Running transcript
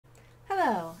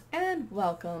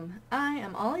welcome. I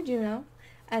am Ollie Juno,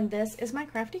 and this is my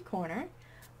crafty corner.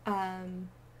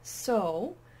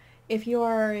 So, if you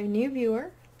are a new viewer,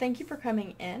 thank you for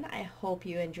coming in. I hope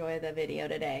you enjoy the video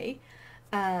today.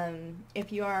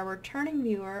 If you are a returning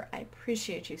viewer, I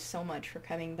appreciate you so much for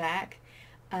coming back,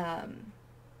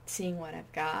 seeing what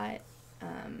I've got,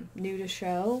 new to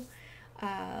show.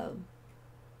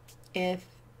 If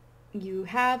you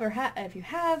have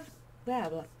blah,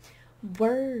 blah,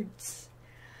 words,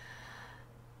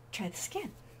 try this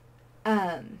again.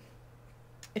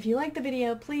 If you like the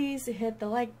video, please hit the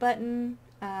like button.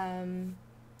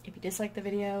 If you dislike the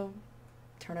video,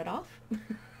 turn it off.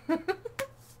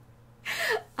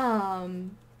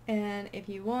 And if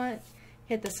you want,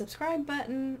 hit the subscribe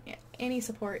button. Any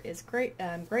support is great.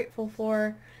 I'm grateful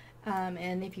for.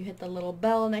 And if you hit the little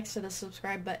bell next to the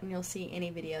subscribe button, you'll see any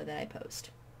video that I post.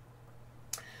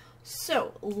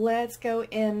 So let's go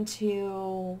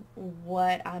into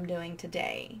what I'm doing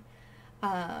today.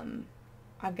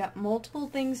 I've got multiple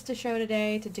things to do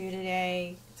today.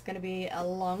 It's going to be a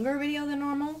longer video than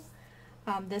normal.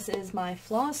 This is my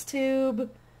Flosstube,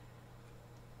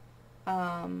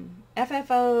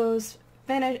 FFOs,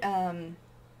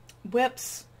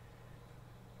 whips,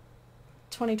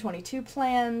 2022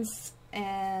 plans,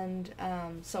 and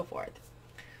so forth.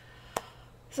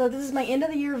 So this is my end of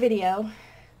the year video,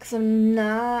 because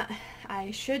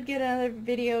I should get another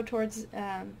video towards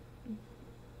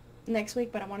next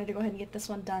week, but I wanted to go ahead and get this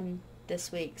one done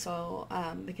this week, so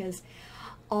because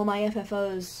all my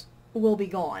FFOs will be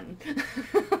gone.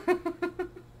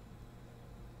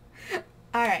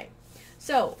 Alright,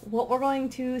 so what we're going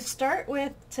to start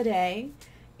with today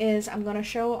is I'm going to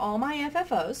show all my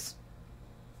FFOs.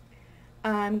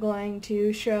 I'm going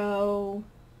to show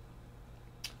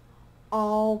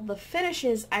all the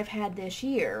finishes I've had this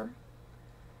year.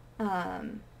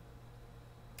 I'm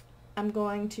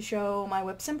going to show my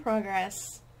whips in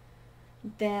progress.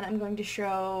 Then I'm going to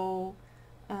show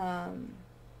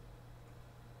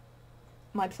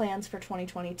my plans for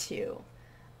 2022.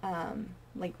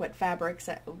 Like what fabrics,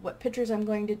 what patterns I'm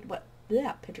going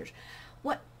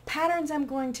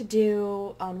to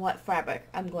do on what fabric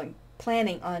I'm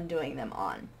planning on doing them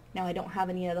on. Now I don't have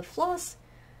any of the floss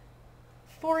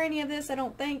for any of this, I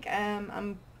don't think.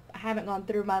 I haven't gone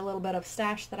through my little bit of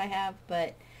stash that I have,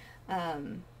 but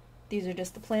these are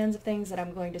just the plans of things that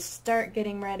I'm going to start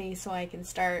getting ready so I can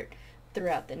start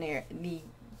throughout the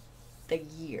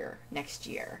year, next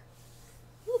year.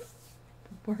 Whew.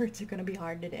 Words are going to be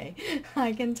hard today,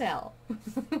 I can tell.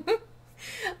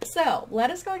 So,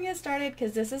 let us go and get started,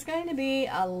 because this is going to be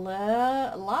a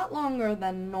lot longer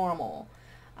than normal.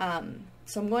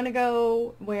 So I'm going to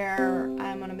go where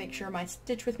I'm going to make sure my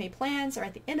Stitch With Me plans are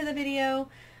at the end of the video.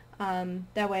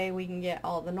 That way we can get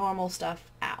all the normal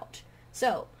stuff out.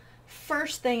 So,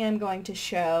 first thing I'm going to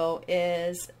show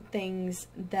is things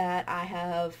that I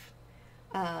have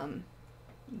gotten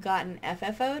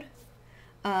FFO'd.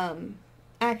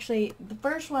 Actually, the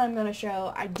first one I'm going to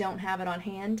show, I don't have it on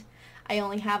hand. I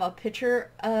only have a picture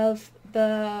of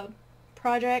the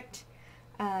project.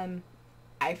 I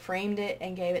framed it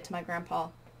and gave it to my grandpa.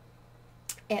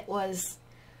 It was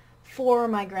for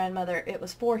my grandmother. It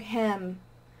was for him.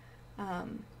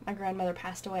 My grandmother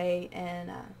passed away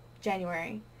in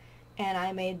January, and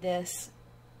I made this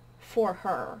for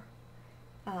her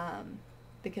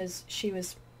because she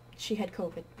had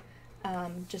COVID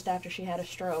just after she had a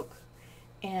stroke,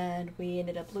 and we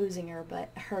ended up losing her. But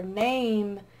her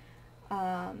name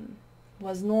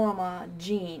was Norma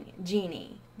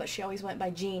Jeannie, but she always went by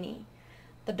Jeannie.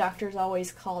 The doctors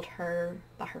always called her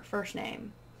by her first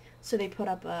name, so they put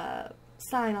up a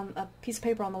sign on a piece of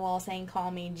paper on the wall saying, "Call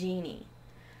me Jeannie."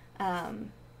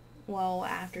 Well,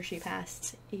 after she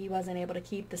passed, he wasn't able to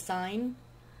keep the sign,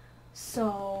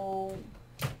 so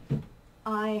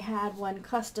I had one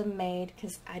custom made,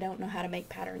 because I don't know how to make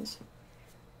patterns.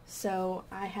 So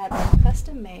I had one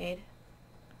custom made,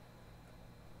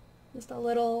 just a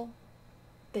little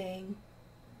thing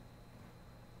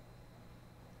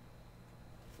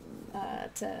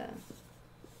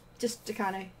to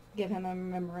kind of give him a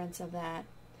remembrance of that.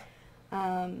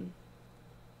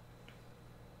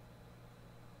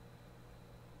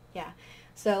 Yeah,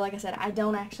 so like I said, I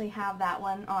don't actually have that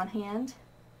one on hand,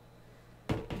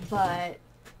 but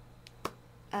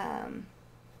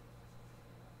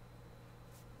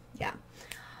yeah,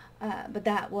 but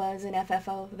that was an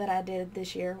FFO that I did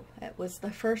this year. It was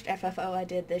the first FFO I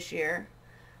did this year.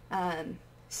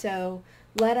 So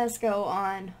let us go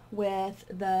on with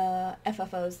the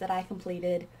FFOs that I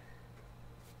completed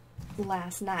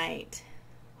last night.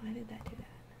 Why did that do that?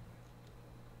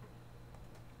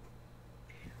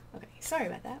 Okay, Sorry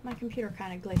about that. My computer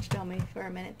kind of glitched on me for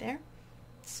a minute there.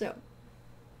 So,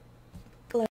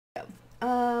 let's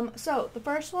go. So the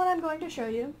first one I'm going to show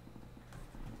you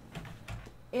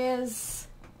is,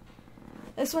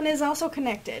 this one is also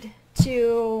connected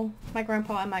to my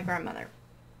grandpa and my grandmother.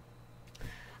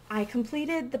 I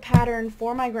completed the pattern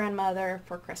for my grandmother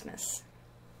for Christmas.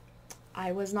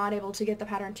 I was not able to get the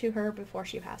pattern to her before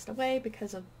she passed away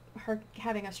because of her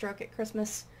having a stroke at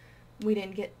Christmas. We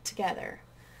didn't get together.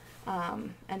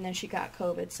 And then she got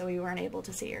COVID, so we weren't able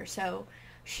to see her. So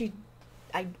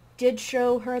I did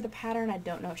show her the pattern. I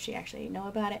don't know if she actually knew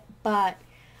about it, but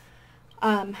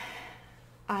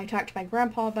I talked to my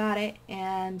grandpa about it,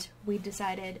 and we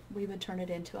decided we would turn it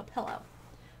into a pillow.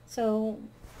 So,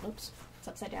 oops, it's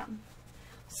upside down.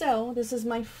 So this is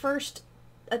my first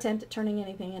attempt at turning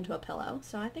anything into a pillow,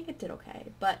 so I think it did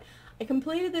okay. But I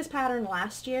completed this pattern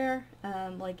last year,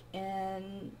 like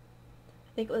in,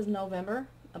 I think it was November,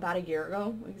 about a year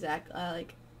ago, exactly.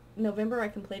 Like November, I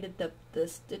completed the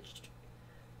stitched.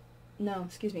 No,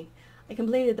 excuse me. I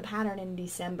completed the pattern in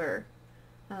December,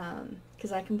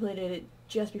 because I completed it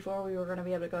just before we were going to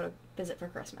be able to go to visit for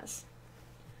Christmas.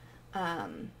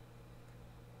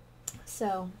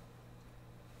 So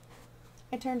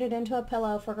I turned it into a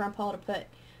pillow for Grandpa to put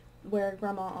where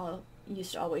Grandma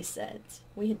used to always sit.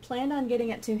 We had planned on getting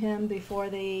it to him before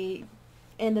the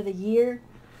end of the year,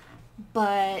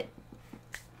 but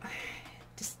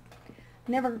just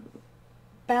never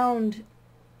found,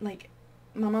 like,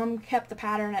 my mom kept the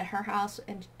pattern at her house,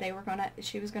 and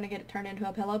she was gonna get it turned into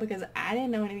a pillow because I didn't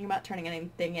know anything about turning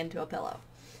anything into a pillow.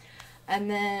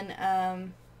 And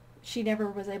then she never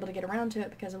was able to get around to it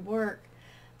because of work.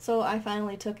 So I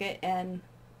finally took it and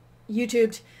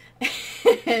YouTubed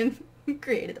and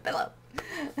created the pillow.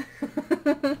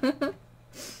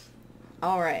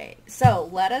 Alright, so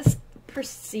let us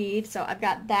proceed. So I've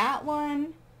got that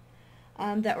one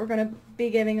that we're going to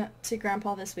be giving to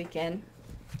Grandpa this weekend.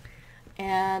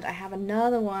 And I have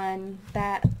another one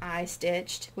that I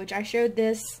stitched, which I showed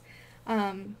this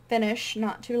finish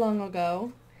not too long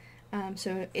ago.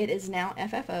 So it is now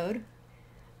FFO'd.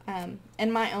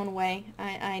 In my own way.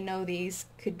 I know these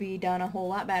could be done a whole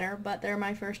lot better, but they're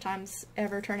my first times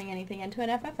ever turning anything into an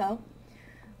FFO.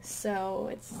 So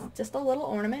it's just a little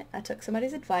ornament. I took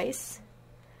somebody's advice.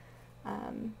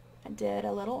 I did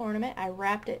a little ornament. I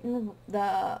wrapped it in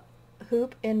the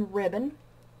hoop in ribbon,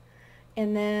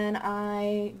 and then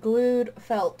I glued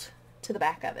felt to the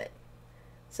back of it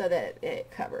so that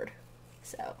it covered.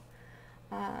 So,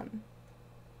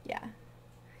 yeah.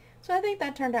 So I think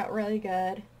that turned out really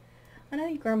good. And I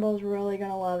think Grumble's really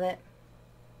going to love it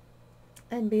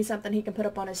and be something he can put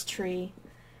up on his tree,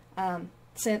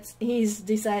 since he's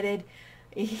decided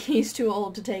he's too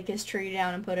old to take his tree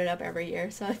down and put it up every year,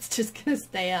 so it's just going to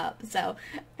stay up. So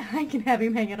I can have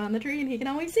him hang it on the tree and he can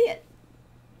always see it.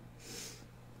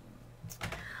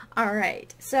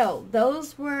 Alright, so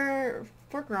those were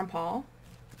for Grandpa.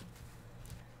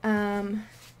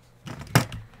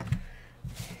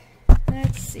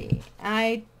 Let's see.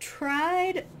 I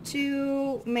tried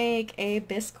to make a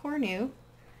biscornu,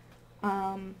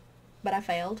 but I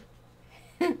failed.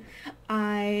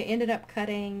 I ended up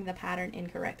cutting the pattern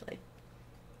incorrectly.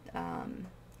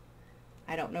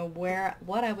 I don't know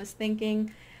what I was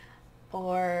thinking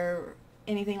or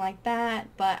anything like that,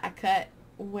 but I cut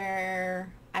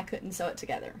where I couldn't sew it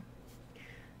together.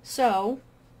 So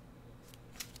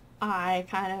I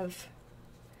kind of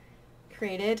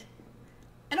created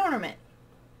an ornament.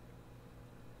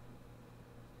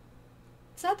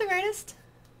 It's not the greatest.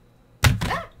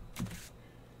 Ah!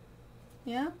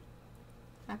 Yeah,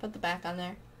 I put the back on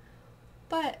there.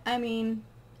 But, I mean,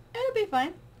 it'll be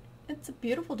fine. It's a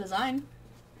beautiful design.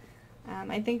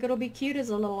 I think it'll be cute as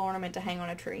a little ornament to hang on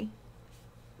a tree.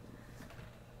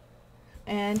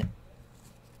 And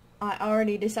I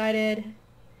already decided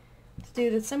to do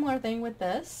the similar thing with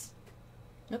this.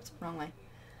 Oops, wrong way.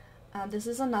 This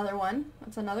is another one.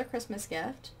 It's another Christmas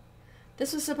gift.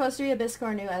 This was supposed to be a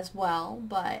biscornu as well,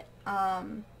 but I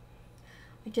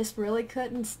just really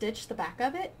couldn't stitch the back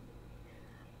of it.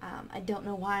 I don't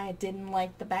know why I didn't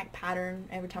like the back pattern.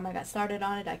 Every time I got started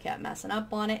on it, I kept messing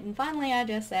up on it, and finally I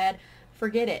just said,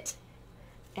 forget it.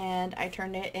 And I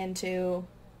turned it into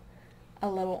a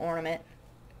little ornament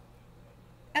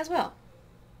as well.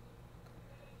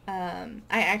 I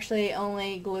actually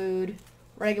only glued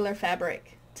regular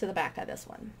fabric to the back of this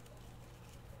one.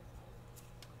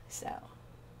 So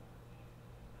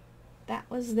that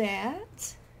was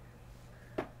that.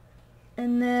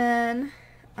 And then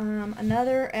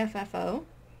another FFO.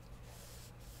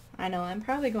 I know I'm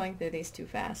probably going through these too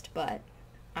fast, but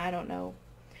I don't know.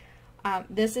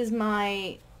 This is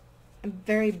my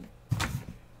very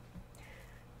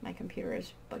My computer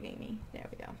is bugging me. There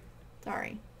we go.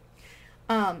 Sorry.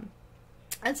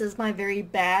 This is my very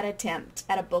bad attempt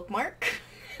at a bookmark.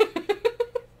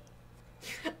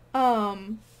 I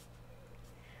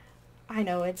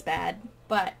know it's bad,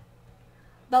 but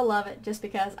they'll love it just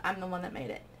because I'm the one that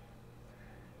made it.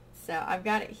 So I've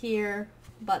got it here,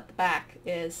 but the back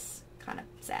is kind of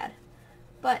sad.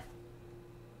 But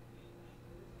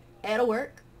it'll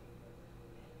work.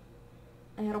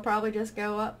 And it'll probably just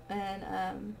go up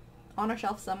and on a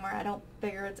shelf somewhere. I don't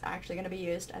figure it's actually going to be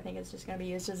used. I think it's just going to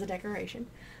be used as a decoration,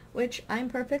 which I'm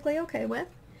perfectly okay with.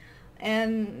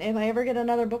 And if I ever get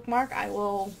another bookmark, I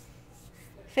will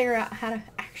figure out how to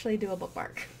actually do a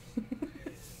bookmark.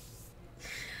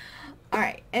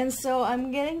 Alright, and so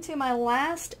I'm getting to my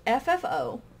last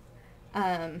FFO.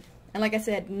 And like I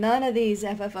said, none of these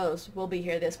FFOs will be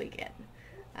here this weekend.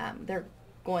 They're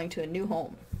going to a new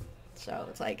home. So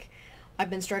it's like, I've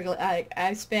been struggling.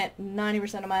 I spent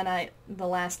 90% of my night, the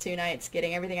last 2 nights,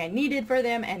 getting everything I needed for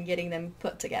them and getting them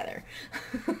put together.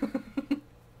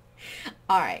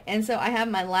 Alright, and so I have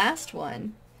my last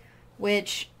one,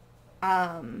 which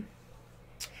I've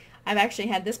actually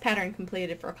had this pattern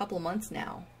completed for a couple of months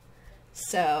now.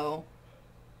 So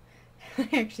I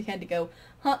actually had to go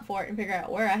hunt for it and figure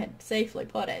out where I had safely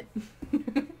put it.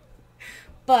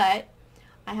 But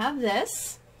I have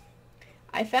this.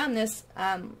 I found this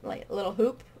like little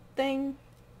hoop thing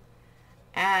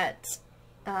at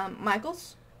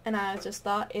Michael's, and I just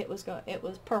thought it was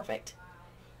perfect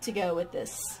to go with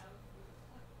this.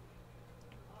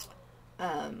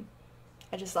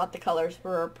 I just thought the colors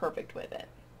were perfect with it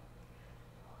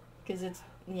because it's,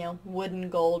 you know, wooden,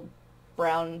 gold,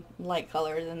 brown, light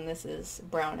colors, and this is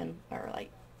brown and or like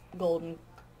golden,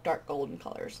 dark golden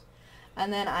colors.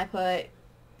 And then I put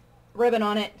ribbon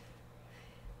on it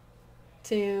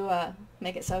to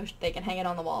make it so they can hang it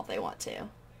on the wall if they want to. There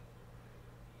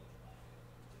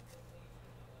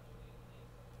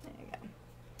you go.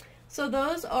 So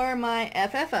those are my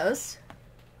FFOs.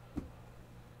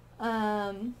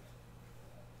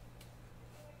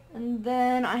 And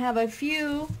then I have a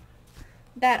few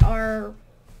that are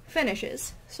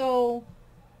finishes. So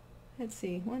let's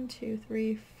see, 1, 2,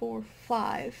 3, 4,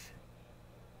 5.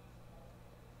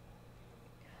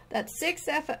 That's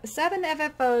 7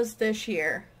 FFOs this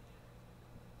year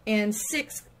and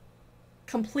 6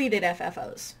 completed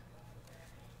FFOs.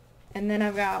 And then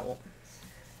I've got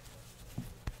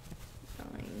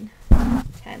 9,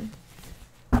 10.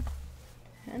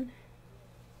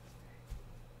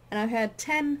 And I've had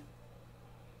 10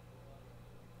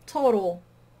 total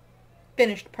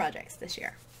finished projects this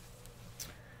year.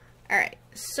 Alright,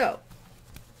 so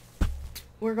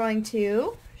we're going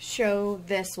to show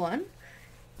this one.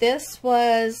 This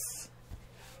was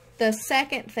the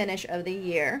second finish of the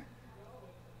year.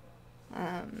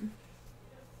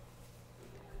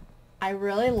 I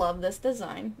really love this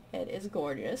design. It is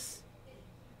gorgeous.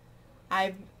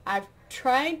 I've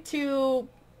tried to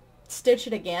stitch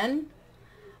it again,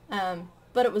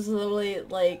 but it was literally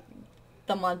like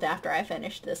the month after I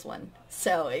finished this one,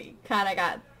 so it kind of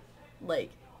got like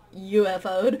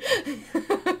UFO'd.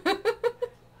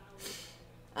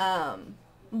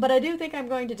 But I do think I'm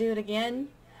going to do it again,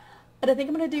 but I think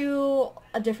I'm going to do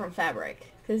a different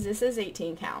fabric because this is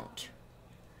 18 count,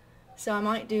 so I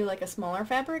might do like a smaller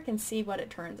fabric and see what it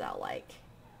turns out like.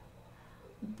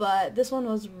 But this one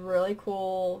was really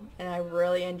cool and I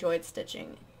really enjoyed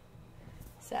stitching,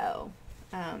 so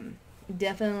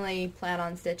definitely plan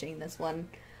on stitching this one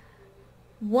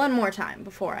more time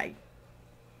before I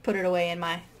put it away in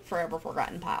my forever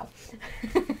forgotten pile.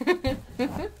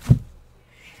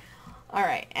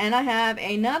 Alright, and I have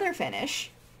another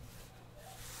finish.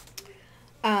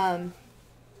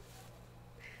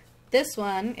 This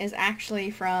one is actually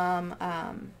from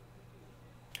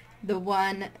the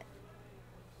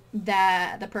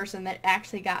person that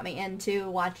actually got me into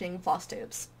watching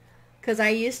Flosstubes. Because I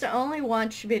used to only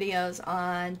watch videos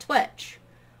on Twitch.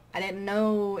 I didn't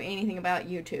know anything about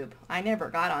YouTube. I never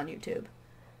got on YouTube.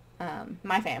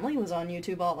 My family was on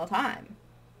YouTube all the time,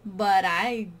 but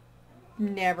I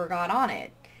never got on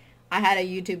it. I had a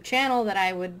YouTube channel that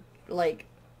I would like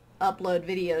upload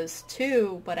videos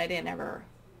to, but I didn't ever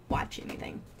watch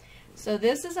anything. So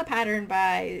this is a pattern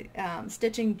by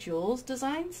Stitching Jewels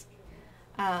Designs.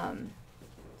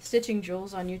 Stitching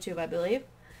Jewels on YouTube, I believe.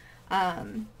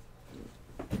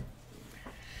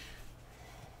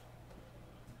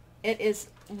 It is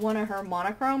one of her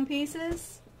monochrome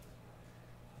pieces.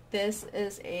 This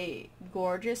is a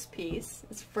gorgeous piece.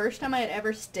 It's the first time I had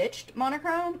ever stitched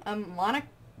monochrome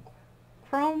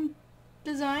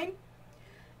design.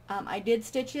 I did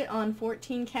stitch it on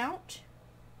 14 count.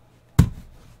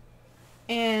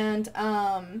 And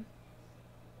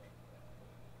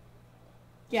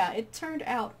yeah, it turned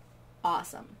out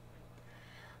awesome.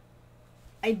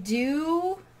 I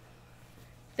do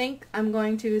think I'm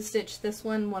going to stitch this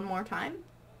one more time,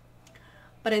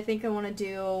 but I think I want to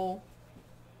do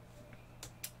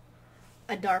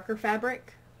a darker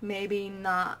fabric. Maybe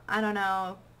not, I don't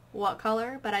know what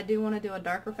color, but I do want to do a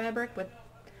darker fabric with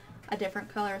a different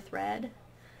color thread.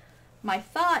 My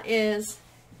thought is,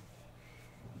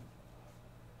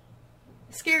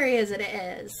 scary as it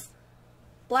is,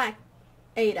 black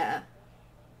Ada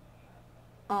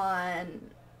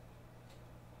on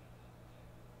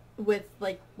with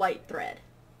like white thread.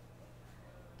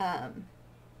 I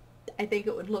think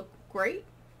it would look great,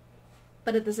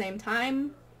 but at the same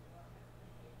time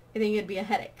I think it'd be a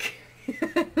headache.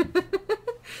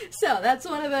 So that's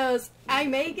one of those, I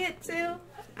may get to,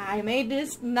 I may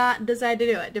just not decide to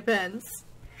do it, depends.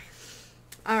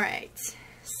 Alright,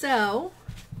 so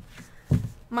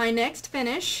my next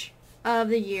finish of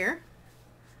the year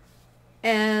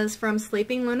is from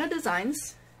Sleeping Luna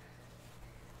Designs.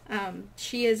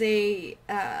 She is a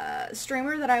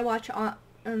streamer that I watch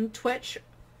on Twitch.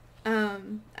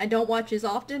 I don't watch as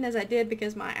often as I did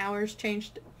because my hours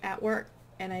changed at work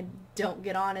and I don't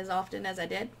get on as often as I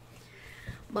did.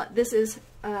 But this is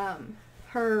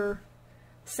her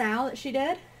Sal that she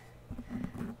did.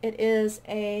 It is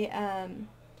a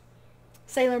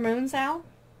Sailor Moon Sal.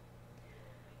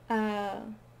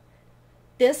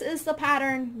 This is the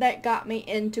pattern that got me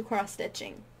into cross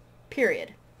stitching,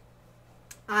 period.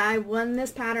 I won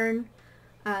this pattern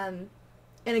in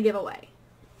a giveaway.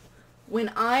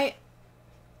 When I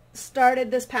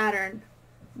started this pattern,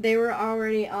 they were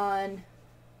already on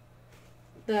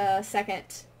the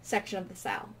second section of the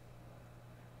Sal.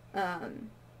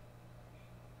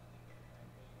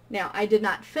 Now, I did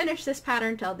not finish this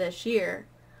pattern till this year,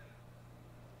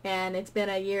 and it's been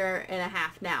a year and a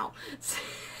half now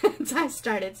since I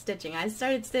started stitching. I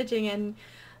started stitching in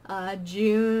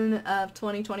June of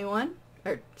 2021,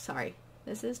 or sorry,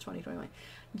 this is 2021,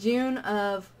 June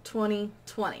of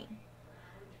 2020,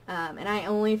 and I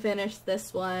only finished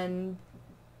this one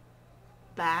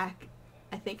back,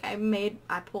 I think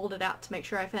I pulled it out to make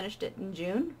sure I finished it in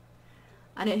June,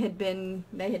 and they had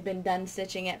been done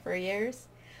stitching it for years.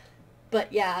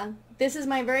 But yeah, this is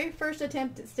my very first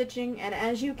attempt at stitching, and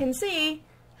as you can see,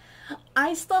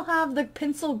 I still have the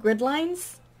pencil grid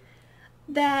lines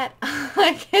that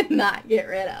I cannot get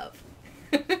rid of.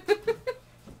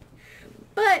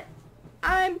 But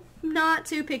I'm not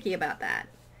too picky about that.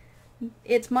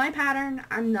 It's my pattern.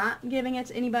 I'm not giving it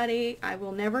to anybody. I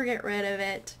will never get rid of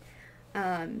it.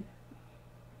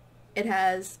 It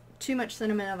has too much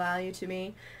sentimental value to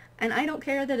me, and I don't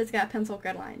care that it's got pencil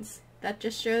grid lines. That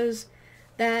just shows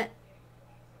that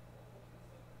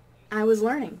I was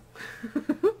learning.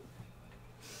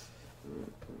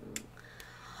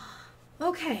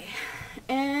 Okay,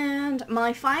 and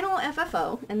my final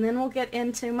FFO, and then we'll get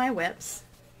into my whips.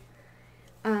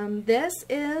 This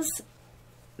is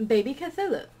Baby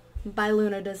Cthulhu by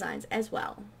Luna Designs as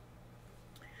well.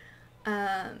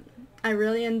 I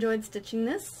really enjoyed stitching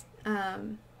this.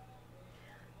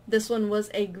 This one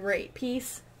was a great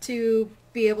piece to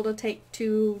be able to take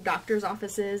to doctor's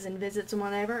offices and visits and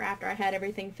whatever after I had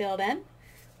everything filled in,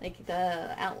 like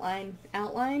the outlined,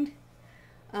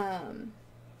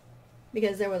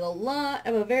 because there was a lot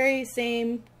of a very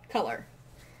same color.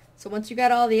 So once you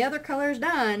got all the other colors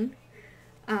done,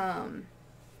 it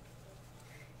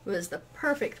was the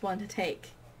perfect one to take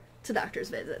to doctor's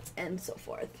visits and so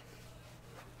forth.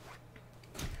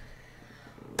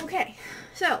 Okay,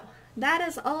 so that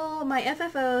is all my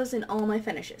FFOs and all my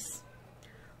finishes.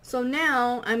 So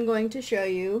now I'm going to show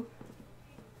you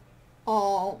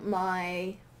all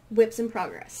my whips in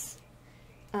progress.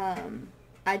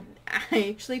 I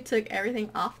actually took everything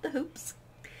off the hoops.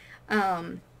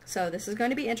 So this is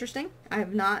going to be interesting. I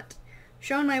have not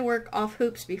shown my work off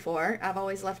hoops before. I've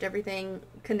always left everything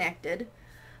connected.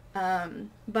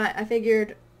 But I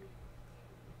figured,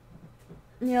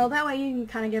 you know, that way you can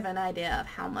kind of give an idea of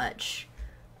how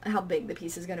big the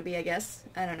piece is going to be, I guess.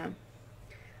 I don't know.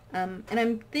 And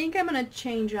I think I'm going to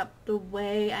change up the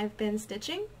way I've been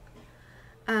stitching.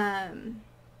 I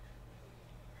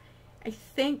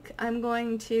think I'm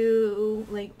going to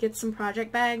like get some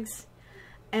project bags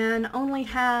and only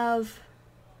have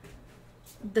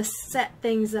the set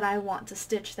things that I want to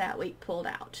stitch that week pulled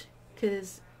out,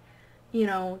 because, you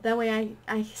know, that way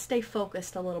I stay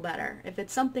focused a little better. If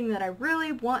it's something that I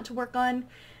really want to work on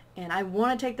and I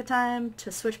want to take the time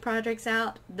to switch projects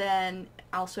out, then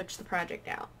I'll switch the project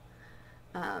out.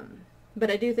 But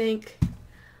I do think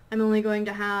I'm only going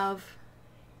to have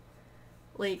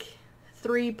like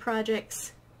 3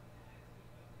 projects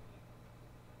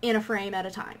in a frame at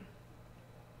a time.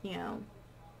 You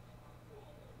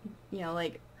know,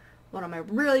 like one of my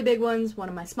really big ones, one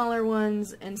of my smaller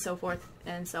ones, and so forth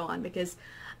and so on, because,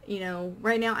 you know,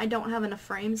 right now I don't have enough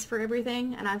frames for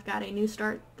everything, and I've got a new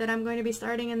start that I'm going to be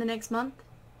starting in the next month,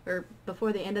 or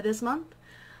before the end of this month,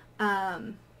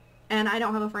 and I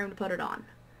don't have a frame to put it on,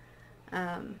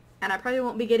 and I probably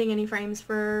won't be getting any frames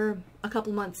for a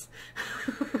couple months.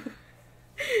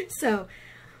 So,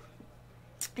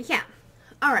 yeah.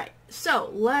 Alright,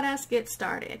 so let us get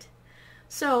started.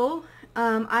 So,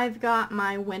 I've got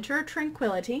my Winter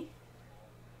Tranquility.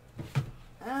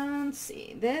 Let's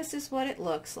see, this is what it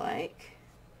looks like.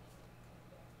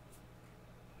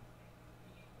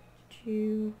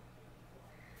 Alright,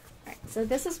 so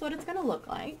this is what it's going to look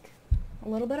like. A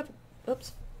little bit of,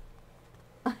 oops,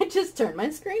 I just turned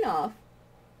my screen off.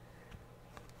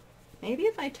 Maybe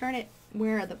if I turn it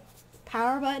where the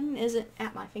power button isn't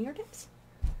at my fingertips.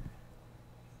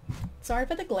 Sorry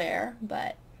for the glare,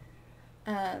 but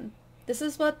this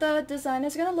is what the design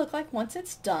is going to look like once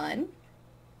it's done.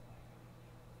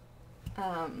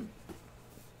 I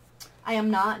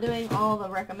am not doing all the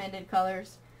recommended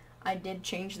colors. I did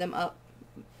change them up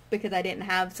because I didn't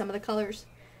have some of the colors,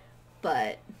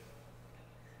 but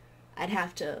I'd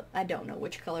have to, I don't know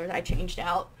which colors I changed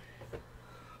out.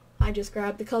 I just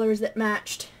grabbed the colors that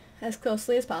matched as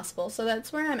closely as possible, so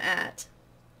that's where I'm at.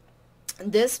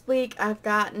 This week I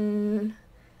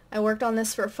worked on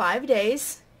this for 5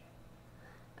 days.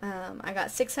 I got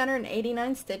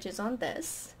 689 stitches on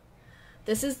this.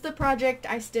 This is the project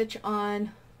I stitch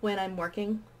on when I'm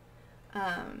working,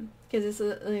 because it's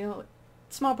a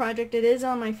small project. It is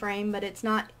on my frame, but it's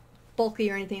not bulky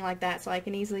or anything like that, so I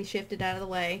can easily shift it out of the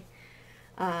way.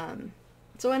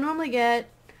 So I normally get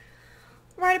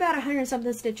right about 100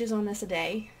 something stitches on this a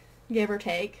day, give or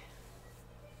take.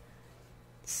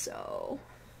 So,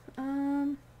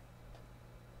 I'm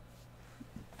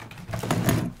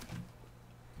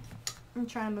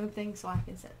trying to move things so I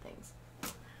can set things.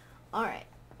 Alright,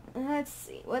 let's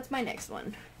see. What's my next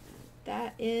one?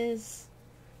 That is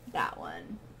that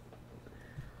one.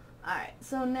 Alright,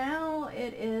 so now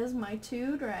it is my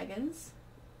 2 dragons.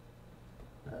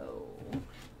 Oh.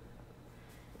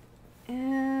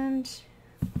 And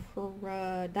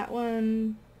for that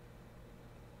one,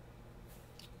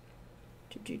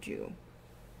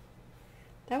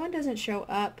 that one doesn't show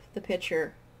up the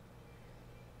picture.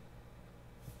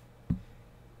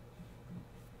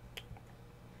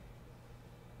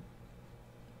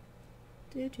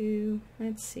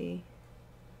 Let's see.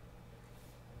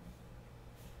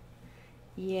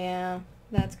 Yeah,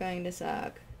 that's going to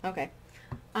suck. Okay.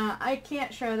 I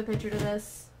can't show the picture to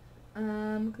this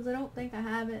because I don't think I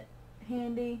have it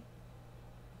handy.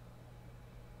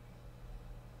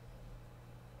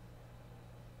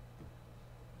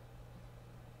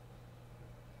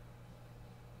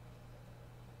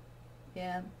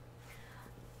 Yeah,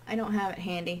 I don't have it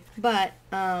handy, but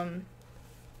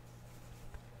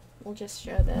we'll just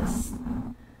show this.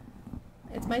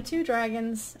 It's my 2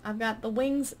 dragons. I've got the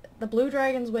wings, the blue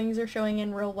dragon's wings are showing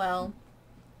in real well.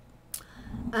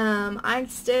 I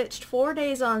stitched 4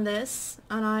 days on this,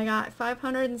 and I got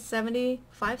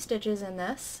 575 stitches in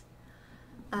this.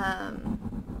 I'm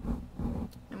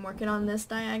working on this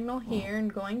diagonal here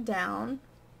and going down.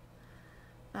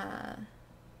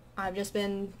 I've just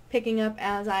been picking up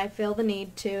as I feel the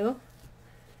need to.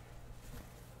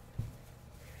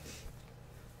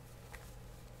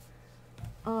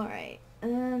 Alright,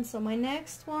 and so my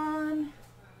next one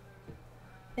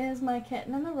is my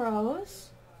Kitten and the Rose.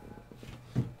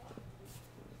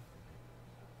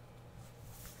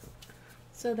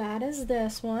 So that is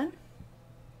this one.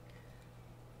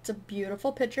 It's a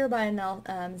beautiful picture by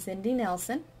Cindy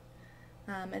Nelson.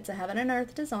 It's a Heaven and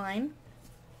Earth design.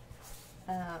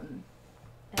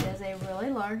 It is a really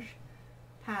large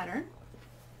pattern.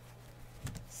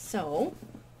 So,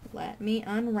 let me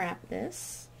unwrap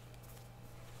this.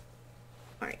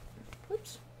 Alright,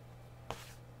 whoops.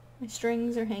 My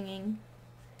strings are hanging.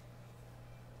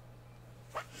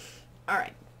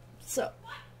 Alright, so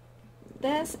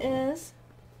this is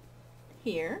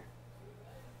here.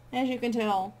 As you can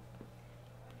tell,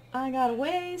 I got a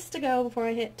ways to go before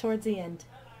I hit towards the end.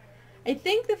 I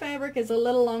think the fabric is a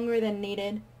little longer than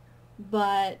needed,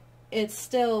 but it's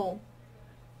still,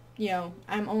 you know,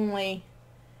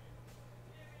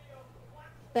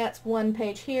 that's 1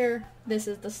 page here. This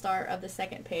is the start of the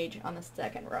 2nd page on the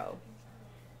 2nd row.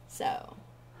 So,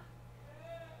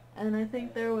 and I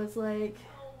think there was like,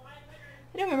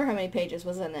 I don't remember how many pages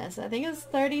was in this. I think it was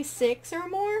 36 or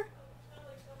more,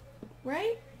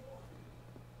 right?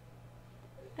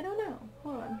 I don't know.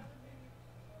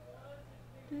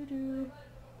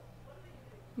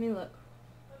 Let me look.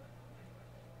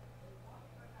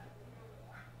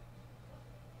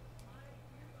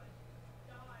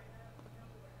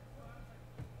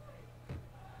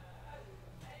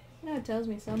 No, it tells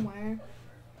me somewhere.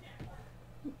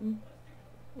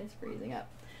 It's freezing up.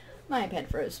 My iPad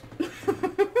froze.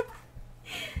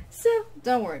 So,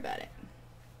 don't worry about it.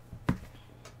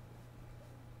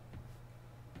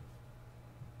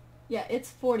 Yeah, it's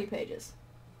 40 pages.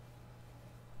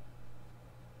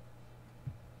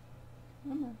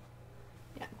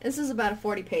 Yeah, this is about a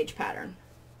 40-page pattern.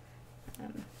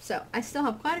 So, I still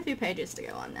have quite a few pages to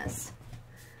go on this.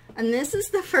 And this is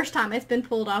the first time it's been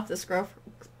pulled off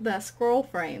the scroll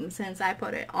frame since I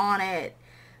put it on it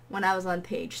when I was on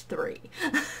page 3.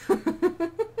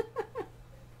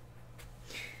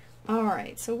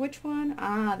 Alright, so which one?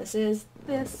 Ah, this is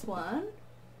this one.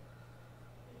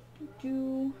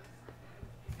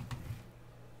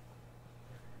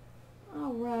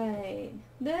 Alright,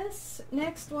 this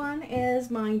next one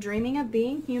is my Dreaming of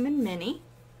Being Human mini.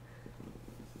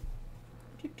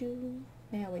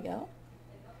 There we go.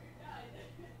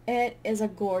 It is a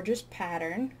gorgeous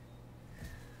pattern.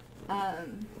 I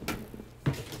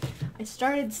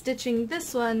started stitching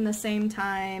this one the same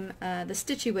time the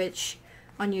Stitchy Witch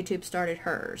on YouTube started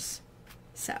hers.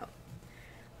 So,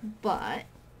 but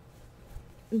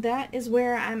that is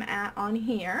where I'm at on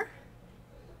here.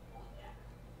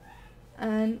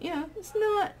 And, you know, it's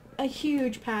not a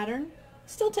huge pattern.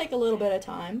 Still take a little bit of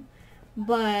time,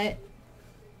 but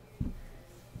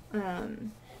it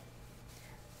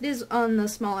is on the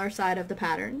smaller side of the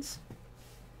patterns.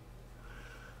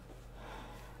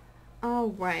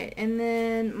 Alright, and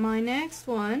then my next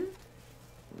one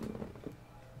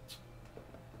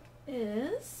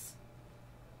is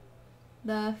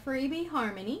the Freebie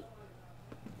Harmony.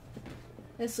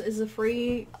 This is a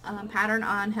free pattern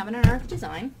on Heaven and Earth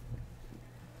Design.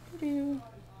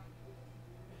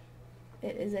 It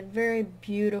is a very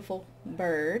beautiful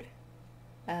bird.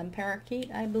 Parakeet,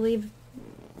 I believe.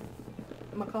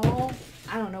 Macaw?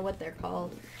 I don't know what they're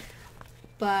called.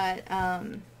 But, yeah.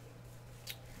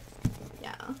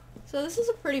 So this is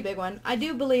a pretty big one. I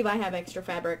do believe I have extra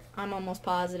fabric. I'm almost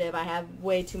positive I have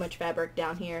way too much fabric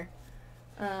down here.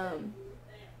 But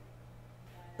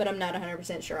I'm not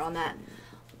 100% sure on that.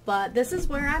 But this is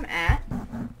where I'm at.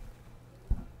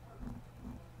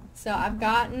 So I've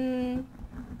gotten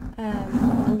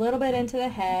a little bit into the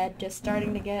head, just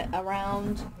starting to get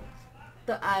around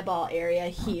the eyeball area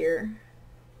here.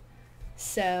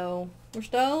 So we're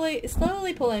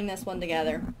slowly pulling this one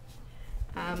together.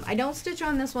 I don't stitch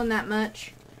on this one that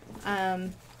much. I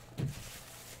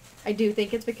do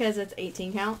think it's because it's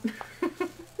 18 count.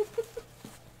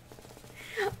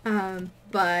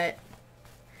 But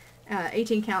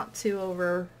 18 count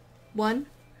 2/1.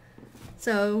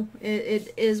 So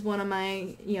it is one of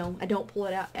my, you know, I don't pull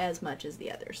it out as much as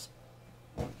the others.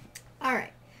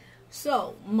 Alright,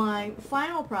 so my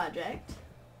final project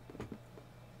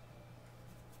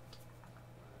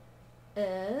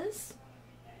is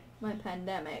my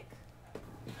pandemic.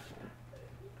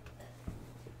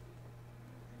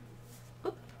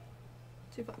 Oop,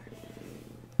 too far.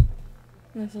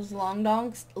 This is Long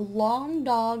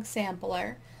Dog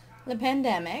Sampler, the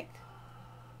pandemic.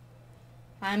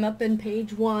 I'm up in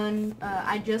page 1.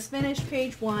 I just finished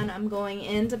page 1. I'm going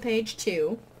into page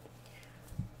 2.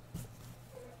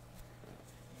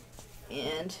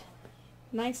 And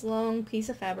nice long piece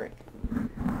of fabric.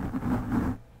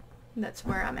 That's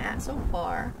where I'm at so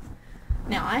far.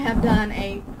 Now I have done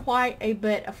quite a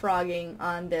bit of frogging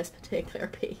on this particular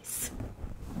piece.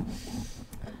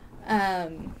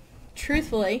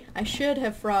 Truthfully, I should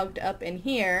have frogged up in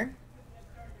here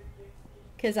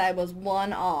because I was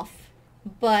 1 off.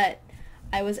 But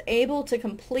I was able to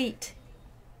complete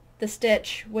the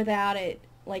stitch without it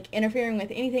like interfering with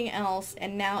anything else,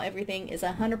 and now everything is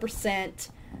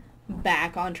 100%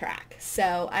 back on track.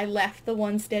 So I left the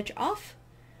 1 stitch off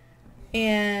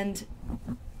and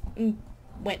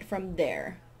went from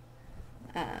there.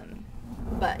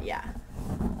 But yeah,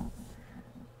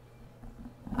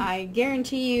 I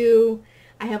guarantee you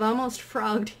I have almost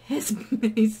frogged as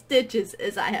many stitches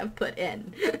as I have put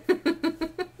in.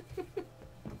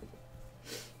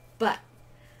 But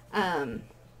I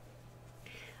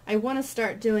want to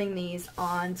start doing these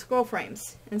on scroll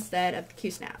frames instead of the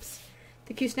Q-snaps.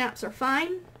 The Q-snaps are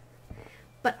fine,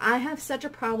 but I have such a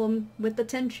problem with the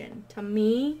tension. To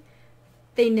me,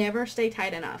 they never stay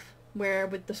tight enough. Where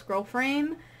with the scroll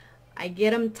frame, I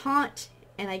get them taut,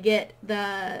 and I get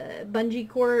the bungee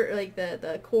cord, like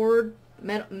the cord,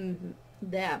 metal,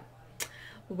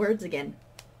 words again.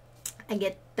 I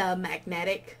get the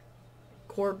magnetic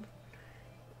cord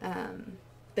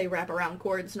They wrap around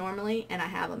cords normally, and I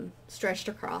have them stretched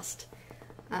across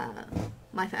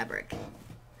my fabric.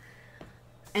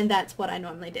 And that's what I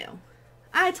normally do.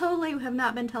 I totally have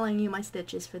not been telling you my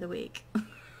stitches for the week.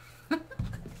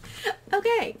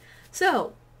 Okay,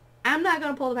 so I'm not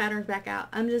going to pull the patterns back out.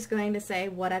 I'm just going to say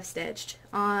what I've stitched.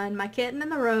 On my Kitten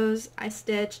and the Rose, I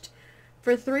stitched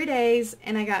for 3 days,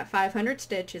 and I got 500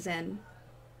 stitches in.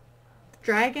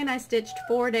 Dragon, I stitched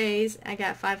 4 days. I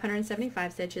got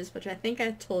 575 stitches, which I think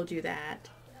I told you that.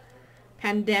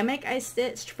 Pandemic, I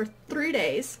stitched for 3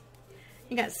 days.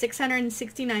 I got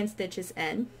 669 stitches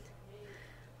in.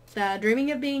 The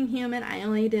Dreaming of Being Human, I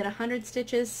only did 100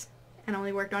 stitches and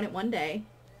only worked on it 1 day.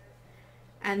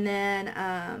 And then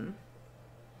I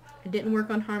didn't work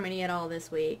on Harmony at all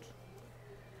this week.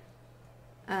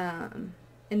 And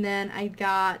then I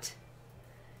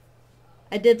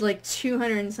did like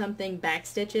 200 and something back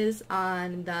stitches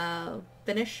on the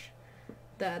finish,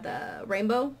 the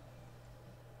rainbow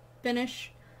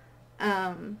finish, that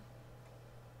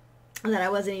I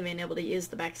wasn't even able to use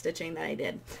the back stitching that I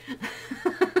did.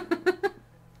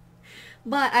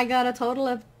 But I got a total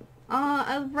of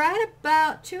right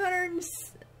about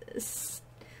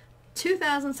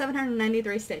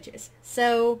 2,793 stitches.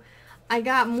 So I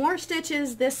got more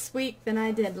stitches this week than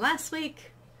I did last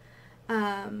week,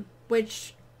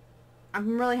 which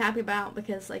I'm really happy about,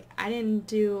 because like I didn't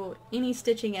do any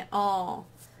stitching at all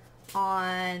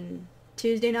on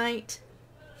Tuesday night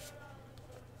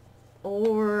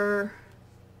or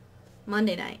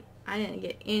Monday night. I didn't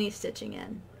get any stitching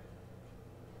in.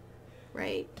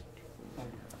 Right?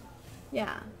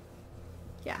 Yeah.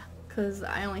 Yeah, because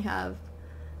I only have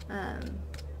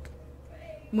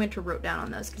winter wrote down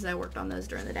on those because I worked on those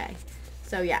during the day.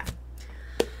 So yeah.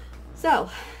 So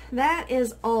that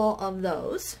is all of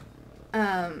those.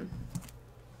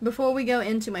 Before we go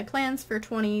into my plans for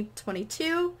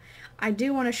 2022, I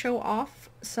do want to show off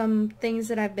some things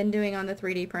that I've been doing on the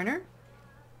 3D printer.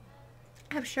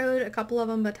 I've showed a couple of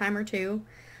them a time or two,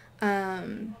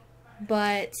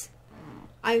 but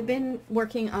I've been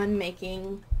working on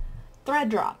making thread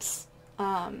drops.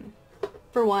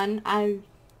 For one, I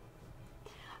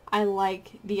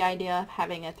like the idea of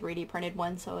having a 3D printed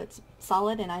one so it's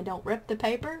solid and I don't rip the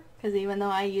paper, because even though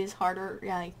I use harder,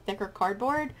 thicker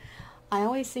cardboard, I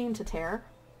always seem to tear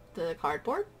the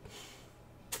cardboard.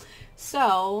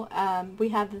 So we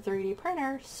have the 3D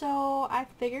printer, so I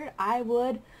figured I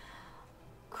would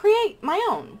create my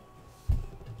own.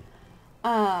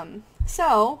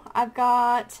 So I've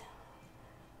got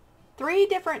 3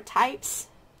 different types,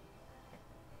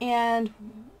 and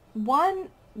one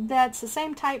that's the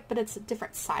same type but it's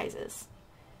different sizes.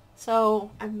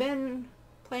 So I've been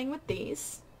playing with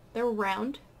these. They're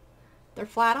round, they're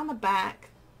flat on the back,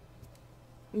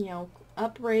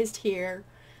 upraised here.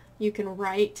 You can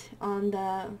write on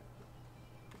the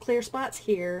clear spots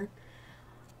here.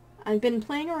 I've been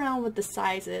playing around with the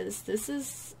sizes. This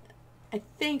is, I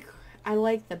think I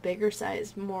like the bigger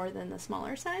size more than the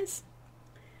smaller size,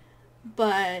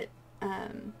 but I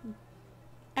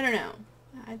don't know.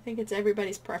 I think it's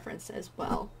everybody's preference as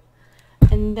well.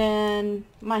 And then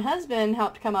my husband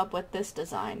helped come up with this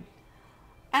design,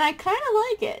 and I kind of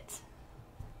like it.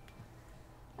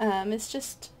 It's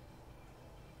just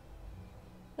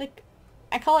like,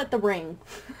 I call it the ring.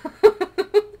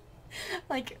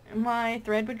 Like, my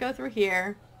thread would go through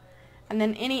here, and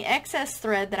then any excess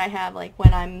thread that I have, like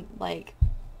when I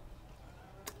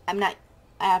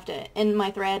have to end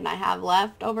my thread and I have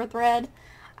leftover thread,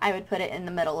 I would put it in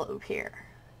the middle of here.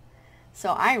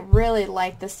 So I really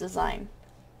like this design,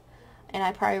 and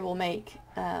I probably will make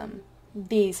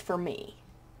these for me.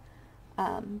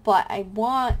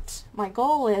 But my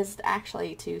goal is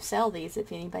actually to sell these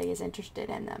if anybody is interested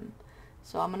in them.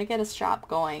 So I'm going to get a shop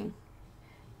going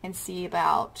and see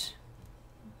about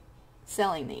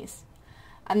selling these.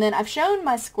 And then I've shown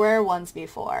my square ones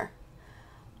before.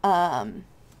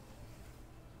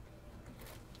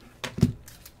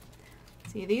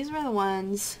 See, these were the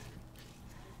ones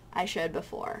I showed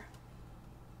before.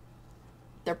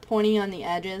 They're pointy on the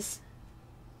edges,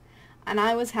 and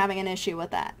I was having an issue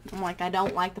with that. I'm like, I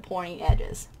don't like the pointy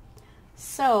edges.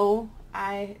 So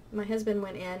my husband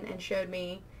went in and showed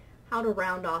me how to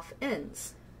round off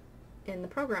ends in the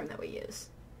program that we use.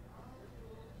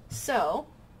 So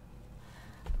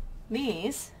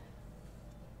these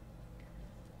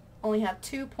only have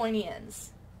 2 pointy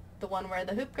ends. The one where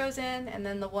the hoop goes in, and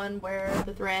then the one where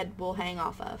the thread will hang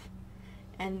off of.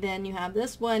 And then you have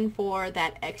this one for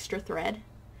that extra thread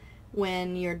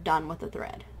when you're done with the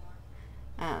thread.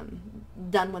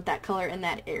 Done with that color in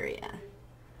that area.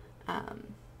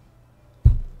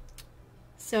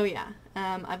 So yeah,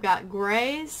 I've got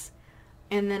grays,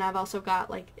 and then I've also got,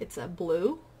 like, it's a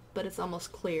blue, but it's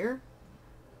almost clear,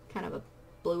 kind of a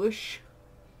bluish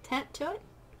tint to it.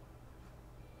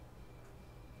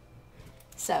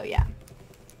 So yeah,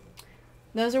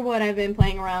 those are what I've been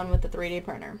playing around with the 3D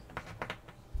printer.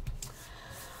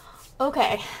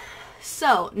 Okay,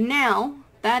 so now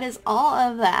that is all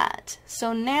of that.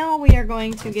 So now we are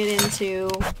going to get into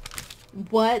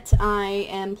what I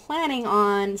am planning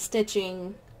on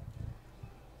stitching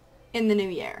in the new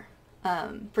year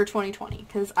for 2020,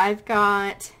 because I've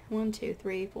got 1, 2,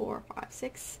 3, 4, 5,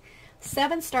 6,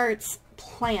 7 starts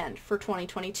planned for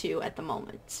 2022 at the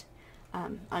moment.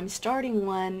 I'm starting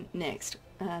one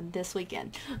this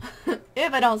weekend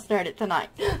if I don't start it tonight.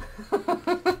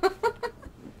 But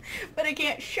I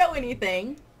can't show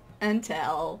anything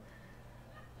until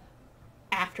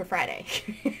after Friday.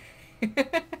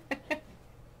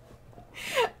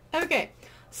 Okay,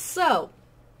 so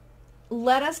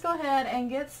let us go ahead and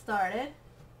get started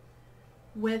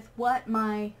with what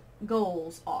my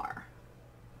goals are.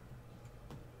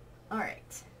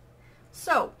 Alright,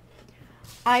 so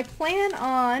I plan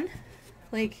on,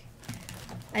 like,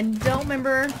 I don't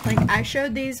remember, like, I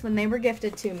showed these when they were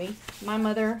gifted to me. My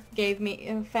mother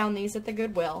found these at the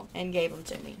Goodwill and gave them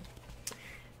to me.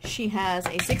 She has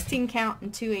a 16 count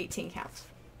and 2 18 counts.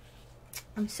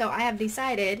 So I have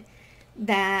decided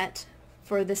that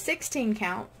for the 16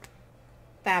 count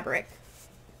fabric,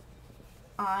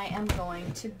 I am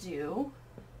going to do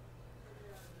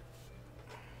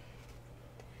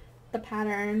the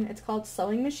pattern. It's called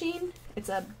Sewing Machine.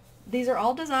 These are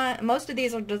all design. Most of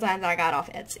these are designs I got off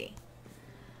Etsy.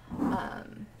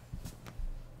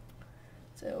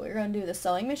 So we're going to do the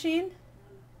Sewing Machine.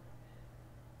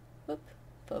 Whoop,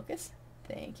 focus.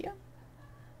 Thank you.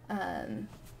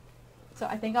 So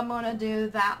I think I'm going to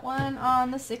do that one on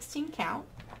the 16 count.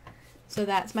 So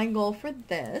that's my goal for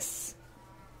this.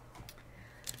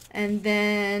 And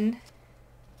then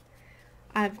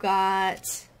I've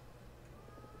got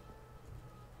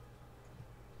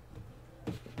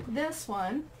this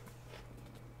one.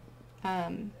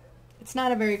 It's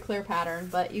not a very clear pattern,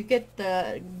 but you get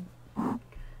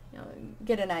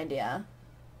get an idea.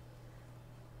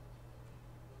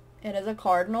 It is a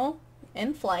cardinal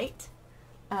in flight.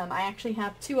 I actually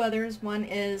have 2 others. One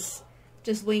is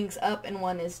just wings up and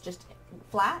one is just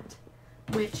flat,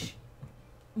 which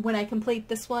when I complete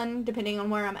this one, depending on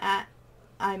where I'm at,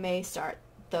 I may start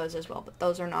those as well, but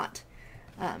those are not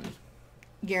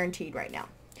guaranteed right now.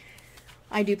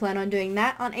 I do plan on doing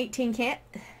that on 18 count,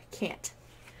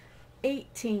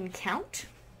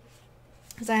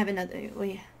 because I have another,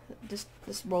 just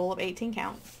this roll of 18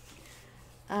 count.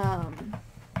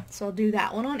 So I'll do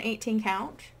that one on 18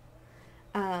 count.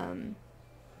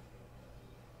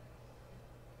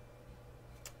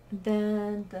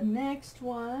 Then the next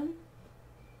one,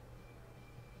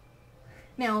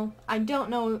 now I don't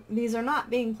know, these are not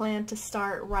being planned to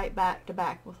start right back to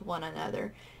back with one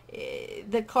another.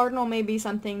 The cardinal may be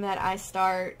something that I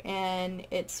start and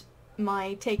it's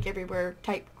my take everywhere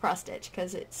type cross stitch,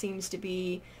 because it seems to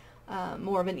be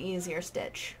more of an easier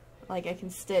stitch. Like I can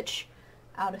stitch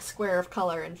out a square of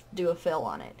color and do a fill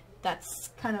on it.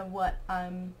 That's kind of what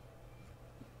I'm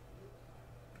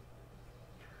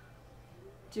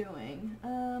doing.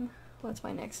 What's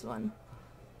my next one?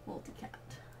 Multicat.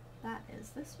 That is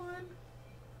this one.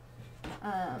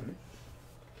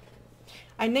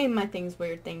 I name my things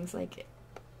weird things, like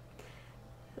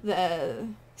the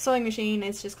sewing machine,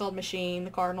 it's just called machine.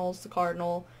 The cardinal's the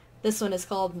cardinal. This one is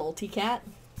called Multicat.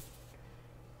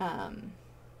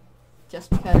 Just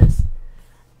because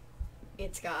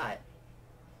it's got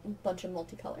a bunch of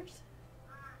multicolors.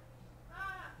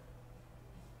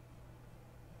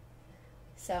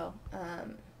 So,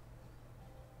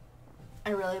 I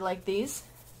really like these.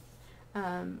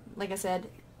 Like I said,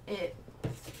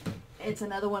 it's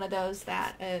another one of those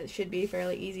that should be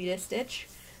fairly easy to stitch.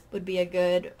 Would be a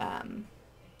good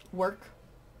work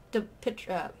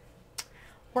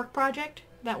project.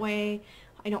 That way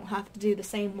I don't have to do the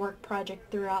same work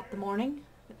project throughout the morning.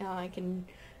 I can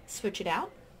switch it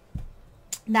out.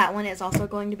 That one is also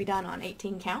going to be done on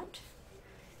 18 count.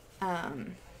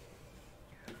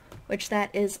 Which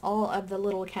that is all of the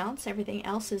little counts. Everything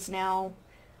else is now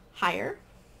higher.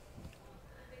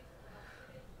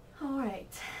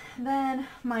 Alright, then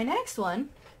my next one,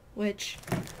 which,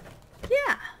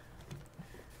 yeah,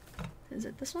 is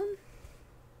it this one?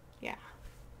 Yeah.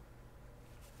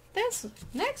 This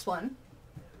next one,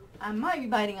 I might be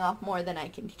biting off more than I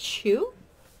can chew,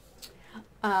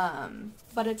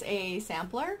 but it's a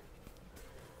sampler.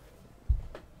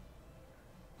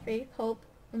 Faith, Hope,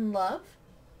 and Love.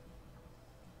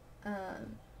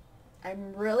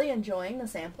 I'm really enjoying the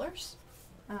samplers.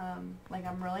 Like,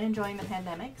 I'm really enjoying the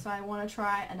pandemic, so I want to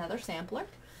try another sampler.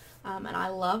 And I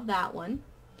love that one.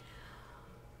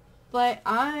 But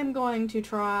I'm going to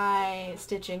try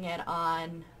stitching it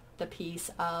on the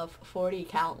piece of 40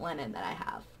 count linen that I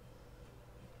have.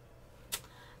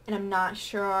 And I'm not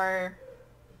sure,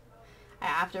 I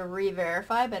have to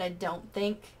re-verify, but I don't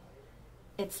think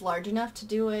it's large enough to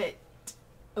do it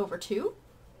over 2.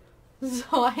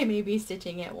 So I may be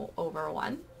stitching it over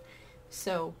 1.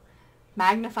 So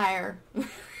magnifier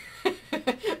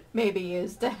may be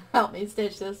used to help me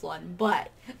stitch this one. But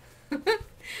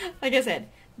like I said,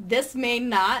 this may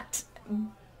not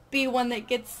be one that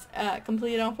gets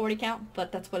completed on 40 count,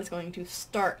 but that's what it's going to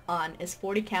start on, is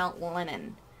 40 count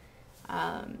linen.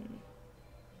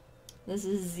 This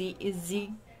is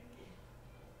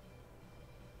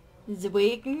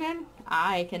Zweigart.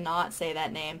 I cannot say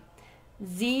that name.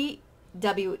 Zweigart.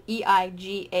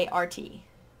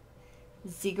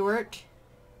 Zweigart.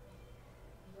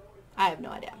 I have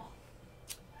no idea.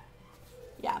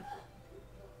 Yeah.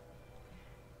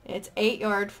 It's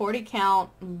 8-yard, 40 count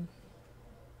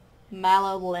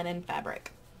mallow linen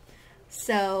fabric.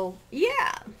 So,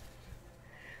 yeah.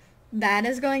 That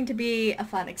is going to be a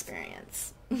fun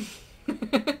experience.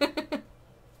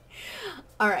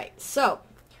 Alright, so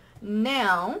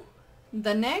now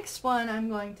the next one I'm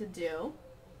going to do,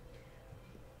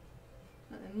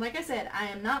 like I said, I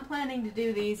am not planning to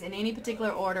do these in any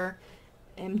particular order.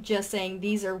 I'm just saying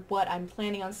these are what I'm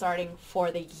planning on starting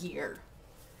for the year.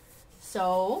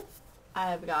 So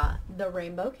I've got the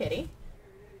Rainbow Kitty.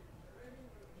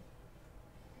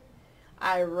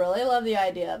 I really love the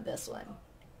idea of this one.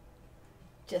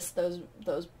 Just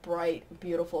those bright,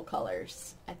 beautiful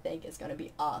colors, I think is going to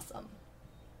be awesome.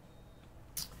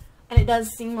 And it does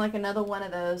seem like another one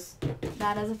of those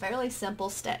that is a fairly simple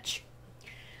stitch.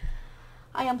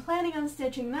 I am planning on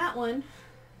stitching that one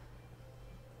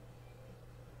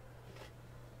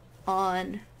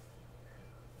on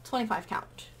 25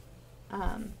 count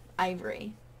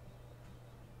ivory.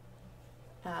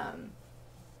 I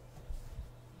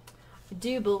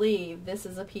do believe this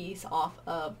is a piece off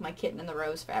of my Kitten and the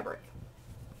Rose fabric.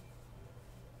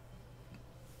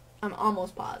 I'm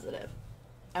almost positive.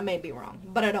 I may be wrong,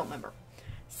 but I don't remember.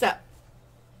 So,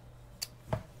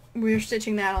 we're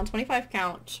stitching that on 25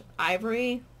 count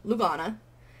ivory Lugana.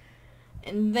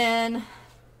 And then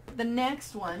the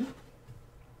next one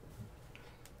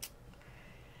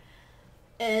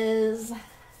is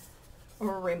a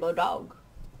Rainbow Dog.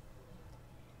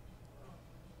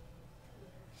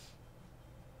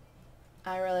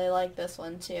 I really like this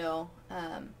one too.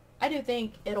 I do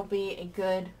think it'll be a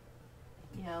good,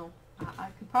 you know, I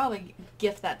could probably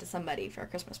gift that to somebody for a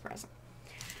Christmas present.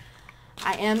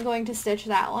 I am going to stitch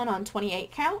that one on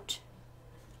 28 count.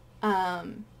 I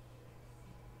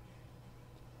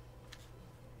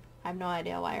have no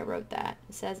idea why I wrote that.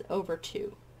 It says over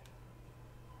 2.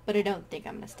 But I don't think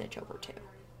I'm going to stitch over 2.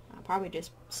 I'll probably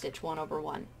just stitch 1 over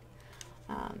 1.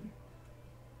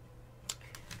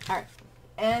 Alright.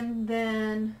 And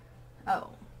then, oh.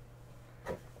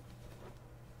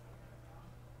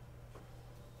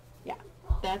 Yeah,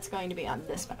 that's going to be on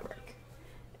this fabric.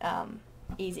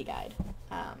 Easy Guide.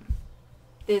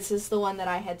 This is the one that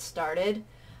I had started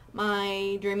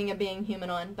my Dreaming of Being Human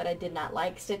on, but I did not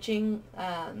like stitching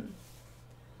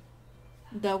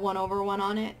the 1 over 1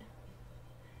 on it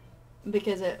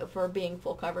because for being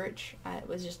full coverage, it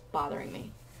was just bothering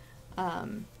me.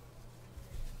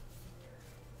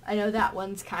 I know that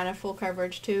one's kind of full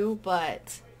coverage too,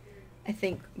 but I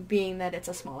think being that it's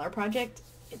a smaller project,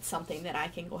 it's something that I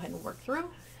can go ahead and work through,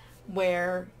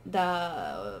 where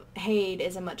the HAED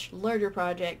is a much larger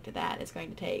project that is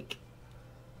going to take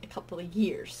a couple of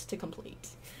years to complete.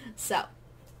 So,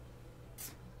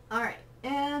 alright,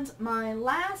 and my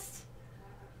last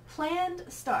planned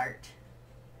start,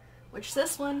 which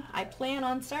this one, I plan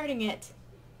on starting it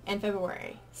in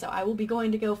February. So I will be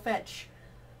going to go fetch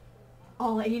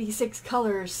all 86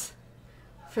 colors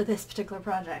for this particular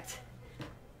project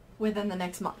within the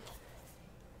next month.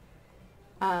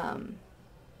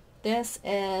 This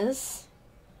is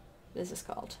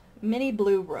called Mini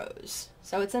Blue Rose.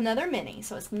 So it's another mini,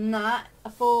 so it's not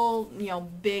a full, you know,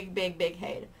 big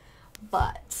HAED,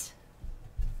 but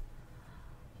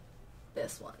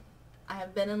this one. I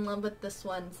have been in love with this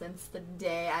one since the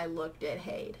day I looked at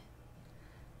HAED.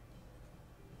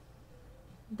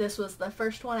 This was the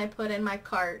first one I put in my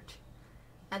cart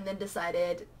and then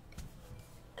decided,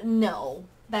 no,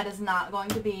 that is not going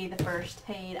to be the first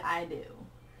HAED I do.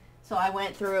 So I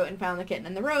went through and found the Kitten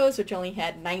and the Rose, which only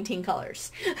had 19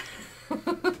 colors.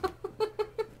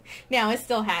 Now, it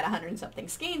still had 100 and something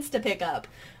skeins to pick up,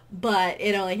 but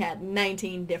it only had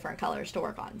 19 different colors to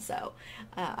work on. So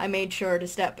I made sure to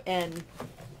step in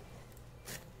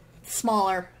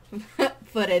smaller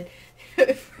footed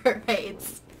for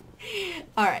HAEDs.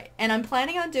 Alright, and I'm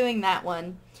planning on doing that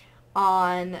one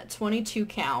on 22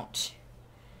 count.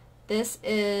 This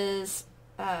is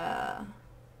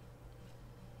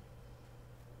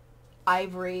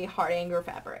ivory hard anger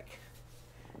fabric.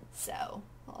 So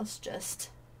let's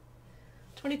just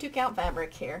 22 count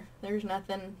fabric here. There's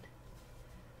nothing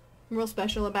real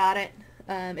special about it.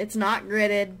 It's not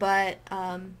gridded, but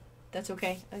that's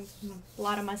okay. A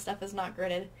lot of my stuff is not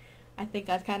gridded. I think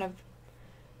I've got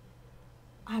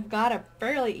a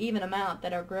fairly even amount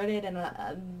that are gridded and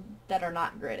that are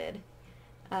not gridded.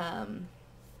 And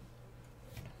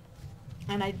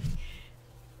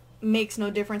makes no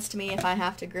difference to me if I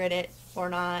have to grid it or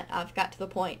not. I've got to the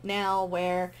point now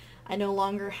where I no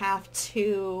longer have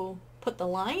to put the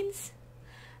lines.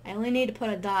 I only need to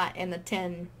put a dot in the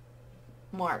 10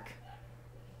 mark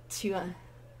to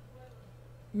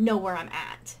know where I'm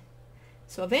at.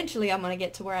 So eventually I'm going to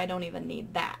get to where I don't even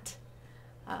need that.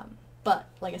 But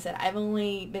like I said, I've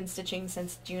only been stitching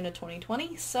since June of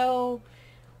 2020, so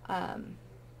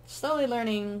slowly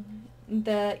learning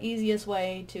the easiest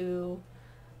way to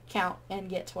count and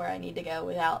get to where I need to go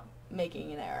without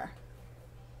making an error.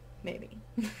 Maybe.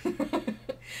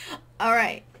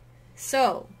 Alright,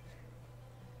 so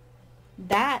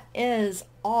that is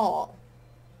all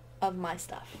of my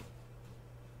stuff.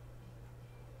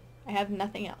 I have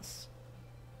nothing else.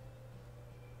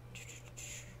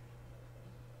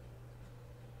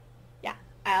 Yeah,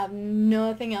 I have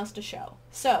nothing else to show.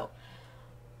 So,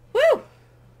 woo!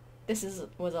 This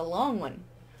was a long one.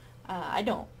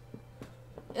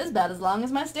 It's about as long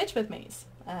as my Stitch with Me's.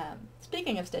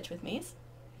 Speaking of Stitch with Me's,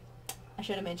 I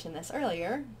should have mentioned this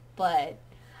earlier, but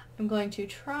I'm going to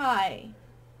try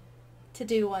to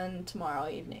do one tomorrow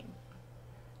evening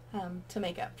to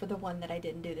make up for the one that I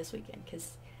didn't do this weekend,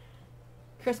 because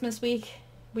Christmas the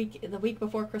week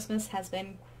before Christmas has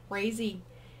been crazy.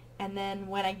 And then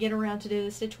when I get around to do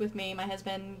the Stitch with Me, my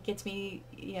husband gets me,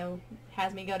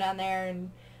 has me go down there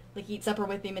and like eat supper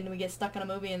with him, and we get stuck in a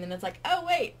movie, and then it's like, oh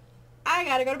wait, I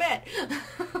gotta go to bed.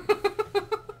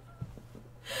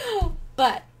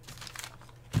 But,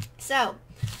 so,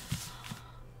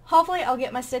 hopefully I'll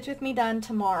get my Stitch with Me done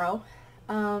tomorrow.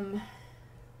 And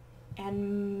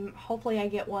hopefully I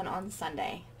get one on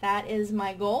Sunday. That is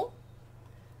my goal.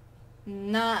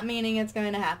 Not meaning it's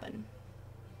going to happen.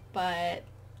 But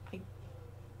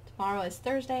tomorrow is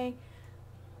Thursday.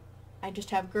 I just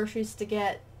have groceries to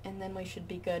get, and then we should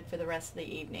be good for the rest of the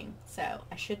evening. So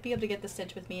I should be able to get the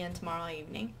Stitch with Me in tomorrow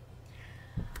evening.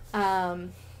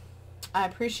 I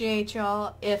appreciate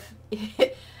y'all. If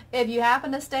you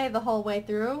happen to stay the whole way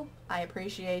through, I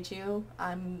appreciate you.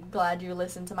 I'm glad you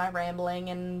listened to my rambling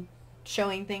and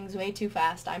showing things way too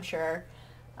fast, I'm sure.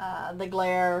 The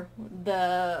glare,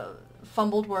 the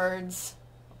fumbled words,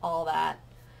 all that.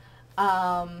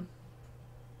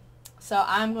 So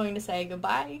I'm going to say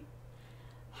goodbye.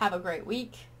 Have a great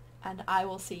week, and I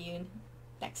will see you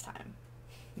next time.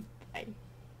 Bye.